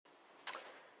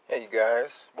Hey you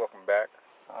guys, welcome back.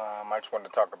 I just wanted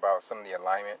to talk about some of the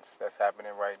alignments that's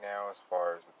happening right now as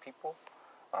far as the people.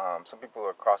 Some people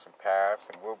are crossing paths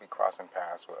and will be crossing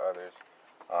paths with others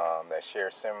that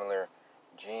share similar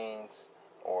genes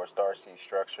or star seed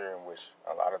structure in which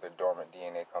a lot of the dormant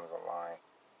DNA comes online.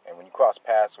 And when you cross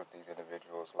paths with these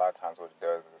individuals, a lot of times what it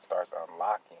does is it starts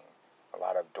unlocking a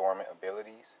lot of dormant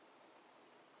abilities.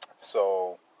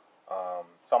 So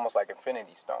it's almost like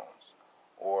infinity stones,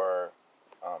 or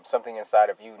something inside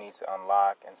of you needs to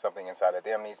unlock, and something inside of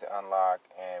them needs to unlock.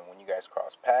 And when you guys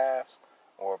cross paths,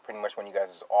 or pretty much when you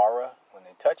guys' aura, when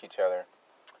they touch each other,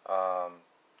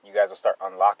 you guys will start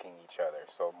unlocking each other.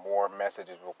 So more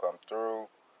messages will come through,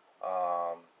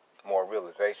 more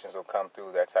realizations will come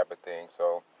through, that type of thing.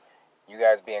 So you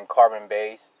guys being carbon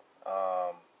based,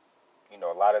 a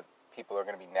lot of people are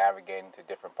going to be navigating to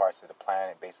different parts of the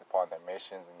planet based upon their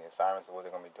missions and the assignments of what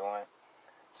they're going to be doing.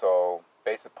 So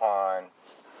based upon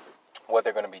what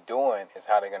they're going to be doing is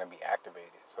how they're going to be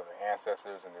activated. So their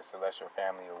ancestors and their celestial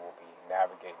family will be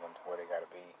navigating them to where they got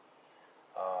to be.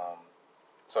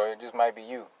 So it just might be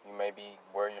you. You may be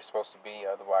where you're supposed to be.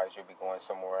 Otherwise, you'll be going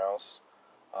somewhere else.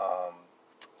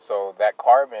 So that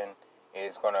carbon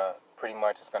is going to pretty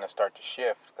much it's going to start to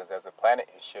shift, because as the planet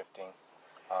is shifting,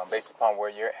 based upon where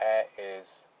you're at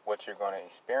is what you're going to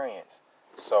experience.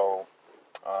 So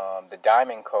the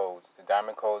diamond codes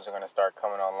are going to start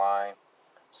coming online.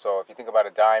 So if you think about a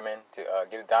diamond, to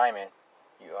get a diamond,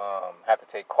 you have to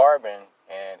take carbon,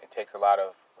 and it takes a lot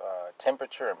of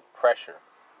temperature and pressure.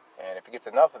 And if it gets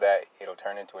enough of that, it'll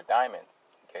turn into a diamond.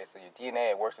 Okay, so your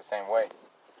DNA, it works the same way.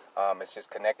 It's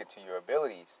just connected to your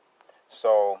abilities.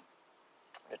 So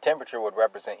the temperature would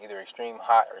represent either extreme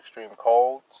hot or extreme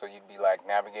cold. So you'd be like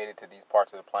navigated to these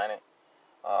parts of the planet.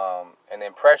 And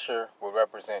then pressure would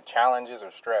represent challenges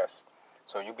or stress.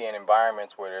 So you'll be in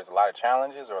environments where there's a lot of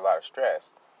challenges or a lot of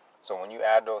stress. So when you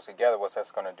add those together, what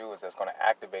that's going to do is that's going to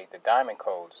activate the diamond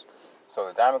codes. So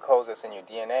the diamond codes that's in your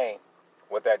DNA,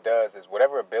 what that does is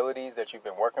whatever abilities that you've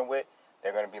been working with,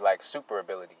 they're going to be like super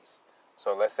abilities.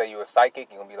 So let's say you're a psychic,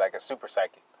 you're going to be like a super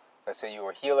psychic. Let's say you're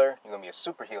a healer, you're going to be a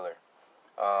super healer.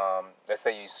 Let's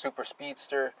say you're super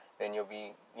speedster, then you'll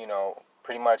be,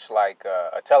 pretty much like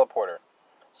a teleporter.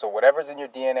 So whatever's in your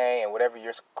DNA and whatever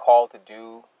you're called to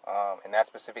do in that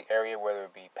specific area, whether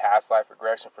it be past life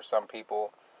regression for some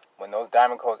people, when those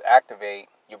diamond codes activate,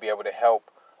 you'll be able to help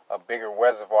a bigger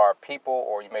reservoir of people,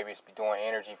 or you maybe just be doing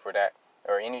energy for that,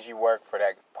 or energy work for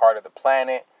that part of the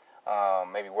planet,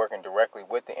 maybe working directly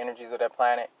with the energies of that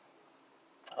planet.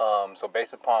 So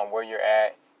based upon where you're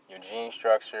at, your gene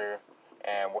structure,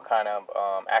 and what kind of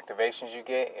activations you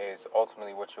get is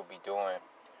ultimately what you'll be doing.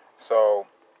 So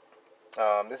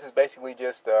this is basically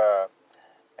just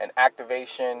an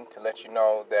activation to let you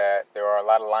know that there are a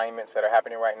lot of alignments that are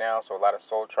happening right now. So a lot of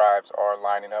soul tribes are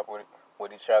lining up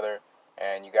with each other,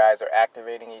 and you guys are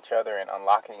activating each other and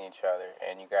unlocking each other,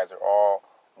 and you guys are all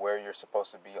where you're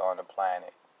supposed to be on the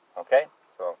planet. Okay?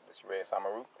 So this is Reyes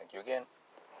Amaru. Thank you again.